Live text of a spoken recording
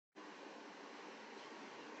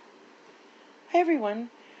Hi everyone,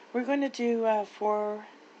 we're going to do 4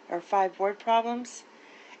 or 5 word problems,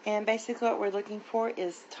 and basically what we're looking for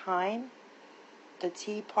is time, the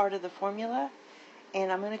T part of the formula, and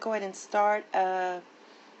I'm going to go ahead and start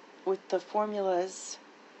with the formulas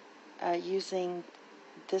using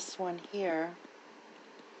this one here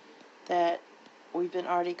that we've been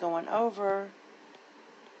already going over,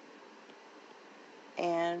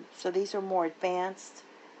 and so these are more advanced,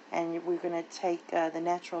 and we're going to take the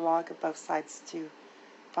natural log of both sides to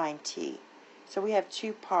find T. So we have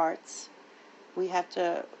 2 parts. We want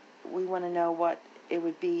to know what it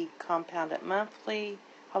would be compounded monthly,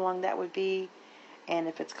 how long that would be, and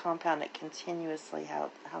if it's compounded continuously,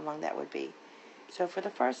 how long that would be. So for the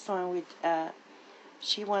first one,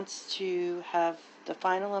 she wants to have the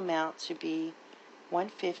final amount to be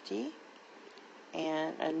 150,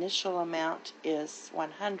 and initial amount is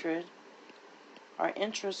 100. Our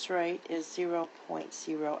interest rate is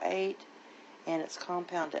 0.08, and it's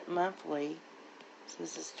compounded monthly. So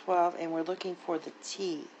this is 12, and we're looking for the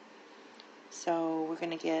T. So we're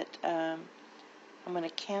going to get, I'm going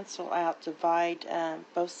to cancel out, divide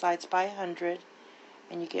both sides by 100,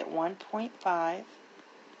 and you get 1.5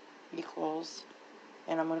 equals,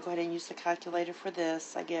 and I'm going to go ahead and use the calculator for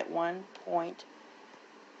this. I get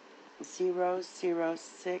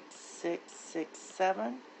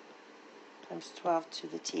 1.006667 times 12 to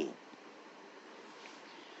the T.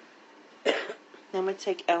 Now I'm going to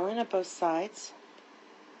take ln of both sides.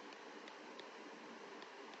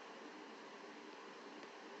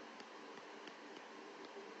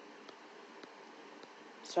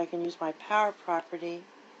 So I can use my power property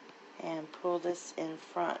and pull this in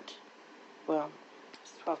front. Well,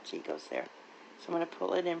 12t goes there. So I'm going to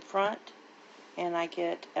pull it in front, and I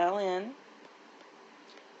get ln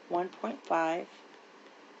 1.5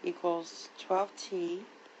 equals 12t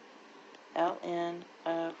ln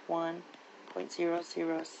of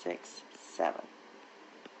 1.0067.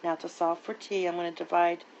 Now to solve for t, I'm going to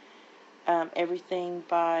divide everything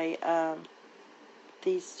by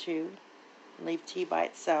these two, and leave t by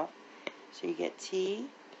itself. So you get t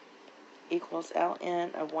equals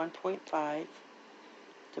ln of 1.5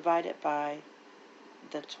 divided by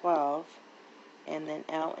the 12, and then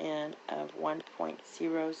ln of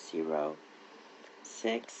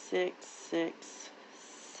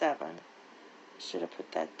 1.006667. Should have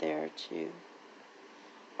put that there too.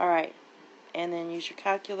 Alright, and then use your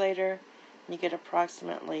calculator, and you get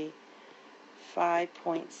approximately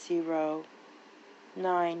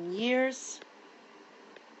 5.09 years,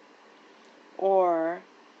 or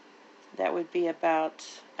that would be about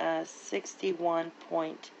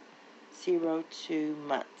 61.02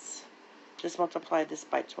 months. Just multiply this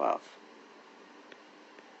by 12.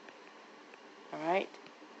 Alright,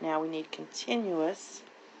 now we need continuous.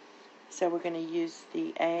 So we're going to use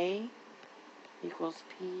the A equals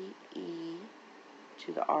PE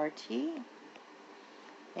to the RT.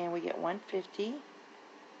 And we get 150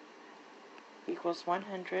 equals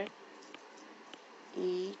 100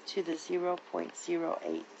 E to the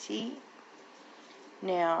 0.08T.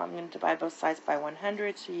 Now I'm going to divide both sides by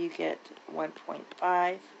 100, so you get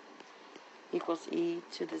 1.5 equals E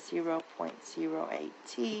to the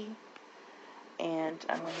 0.08T. And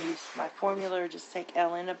I'm going to use my formula, just take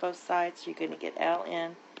ln of both sides. So you're going to get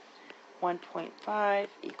ln 1.5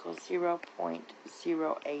 equals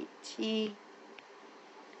 0.08T.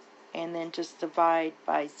 And then just divide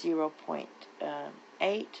by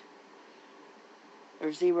 0.8 or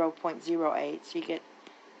 0.08. So you get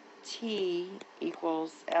T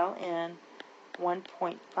equals ln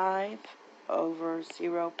 1.5 over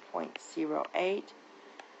 0.08,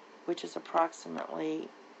 which is approximately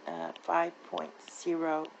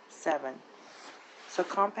 5.07. So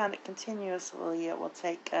compounded continuously, it will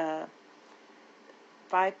take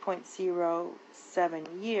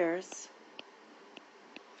 5.07 years,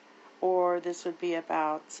 or this would be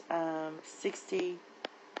about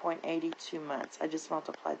 60.82 months. I just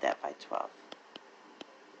multiplied that by 12.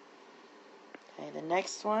 Okay, the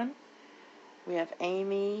next one, we have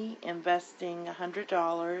Amy investing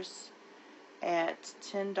 $100 at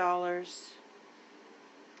 $10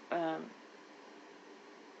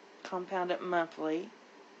 compounded monthly,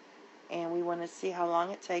 and we want to see how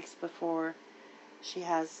long it takes before she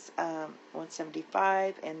has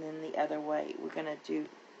 175, and then the other way we're going to do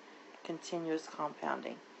continuous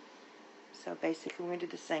compounding. So basically we're going to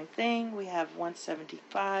do the same thing. We have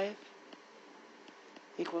 175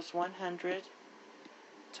 equals 100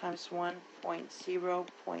 times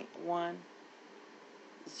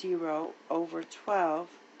 1.0.10 over 12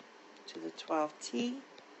 to the 12t.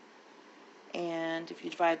 And if you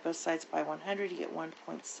divide both sides by 100, you get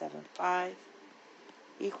 1.75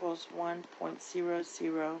 equals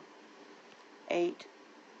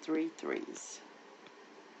 1.00833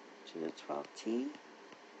 to the 12t.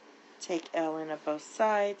 Take ln of both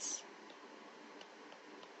sides.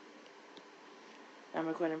 I'm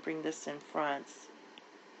going to bring this in front.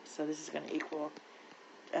 So this is going to equal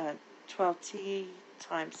 12t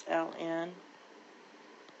times ln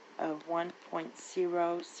of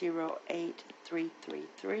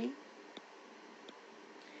 1.008333.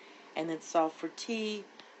 And then solve for t.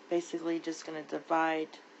 Basically just going to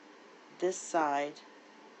divide this side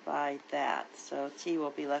by that. So t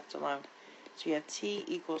will be left alone. So you have t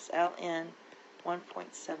equals ln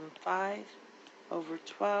 1.75 over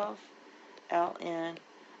 12 ln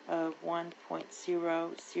of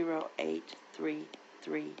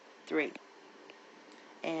 1.008333.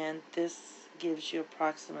 And this gives you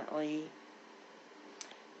approximately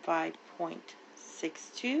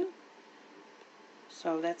 5.62.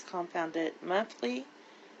 So that's compounded monthly,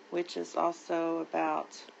 which is also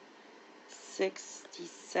about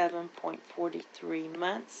 67.43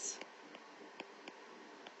 months.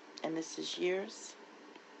 And this is years.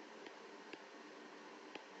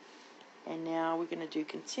 And now we're going to do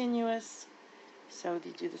continuous. So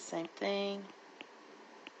you do the same thing.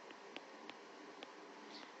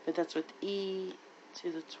 But that's with e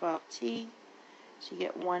to the 12t. So you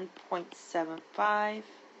get 1.75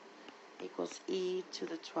 equals e to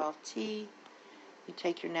the 12t. You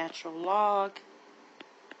take your natural log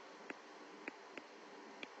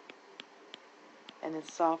and then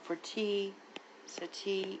solve for t. So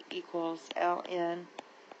t equals ln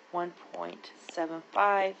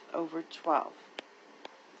 1.75 over 12,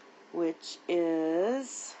 which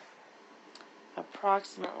is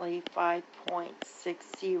approximately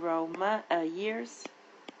 5.60 years.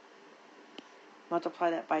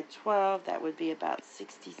 Multiply that by 12, that would be about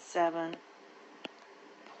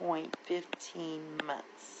 67.15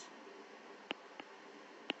 months.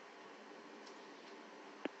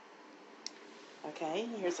 Okay,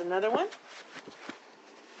 here's another one.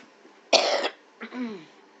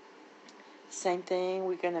 Same thing,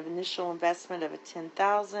 we're going to have initial investment of a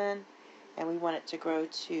 $10,000 and we want it to grow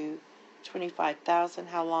to $25,000.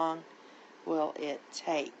 How long will it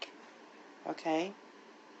take? Okay.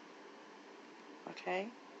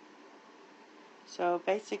 So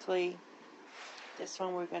basically, this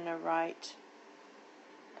one we're going to write,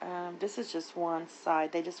 this is just one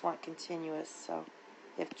side. They just want continuous. So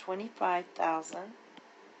if 25,000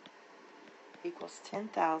 equals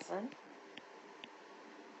 10,000,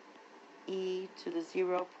 e to the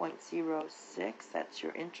 0.06, that's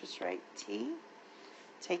your interest rate, t.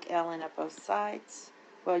 Take ln of both sides.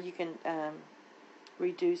 Well, you can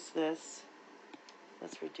reduce this.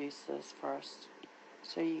 Let's reduce this first.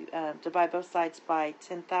 So you divide both sides by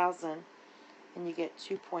 10,000, and you get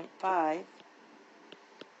 2.5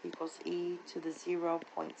 equals e to the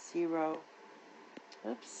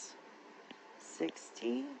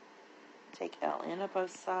 6t. Take ln of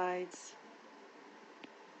both sides.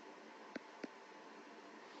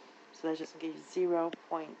 So that's just going to give you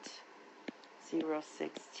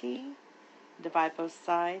 0.06t. Divide both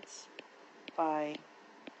sides by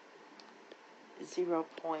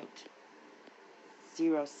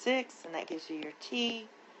 0.06, and that gives you your t.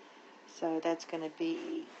 So that's going to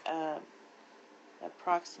be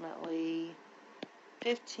approximately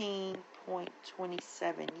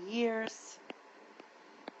 15.27 years.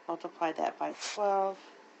 Multiply that by 12,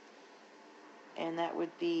 and that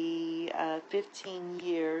would be 15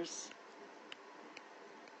 years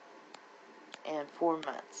and 4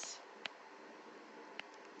 months.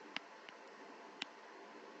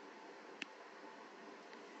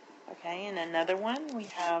 Okay, and another one, we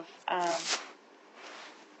have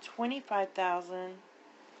 25,000,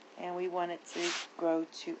 and we want it to grow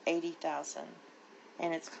to 80,000,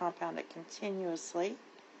 and it's compounded continuously.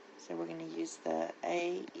 So we're going to use the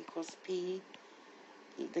A equals P,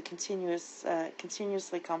 the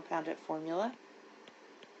continuously compounded formula.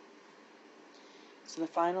 So the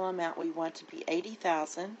final amount we want to be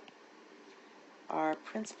 80,000. Our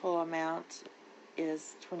principal amount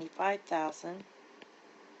is 25,000.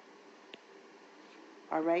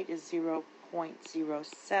 Our rate is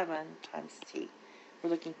 0.07 times t. We're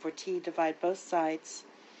looking for t. Divide both sides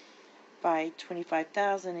by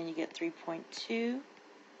 25,000, and you get 3.2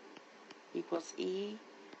 equals e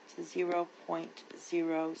to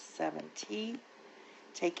 0.07t.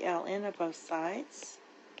 Take ln of both sides.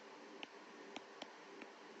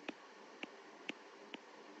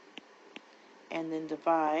 And then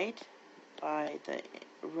divide by the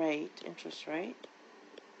rate, interest rate.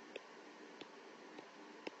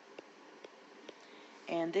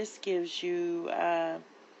 And this gives you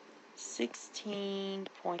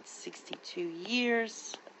 16.62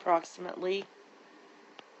 years approximately,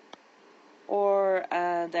 or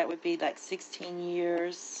that would be like 16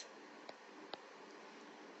 years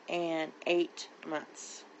and 8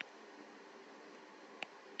 months.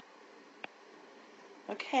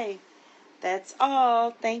 Okay, that's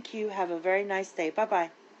all. Thank you. Have a very nice day. Bye-bye.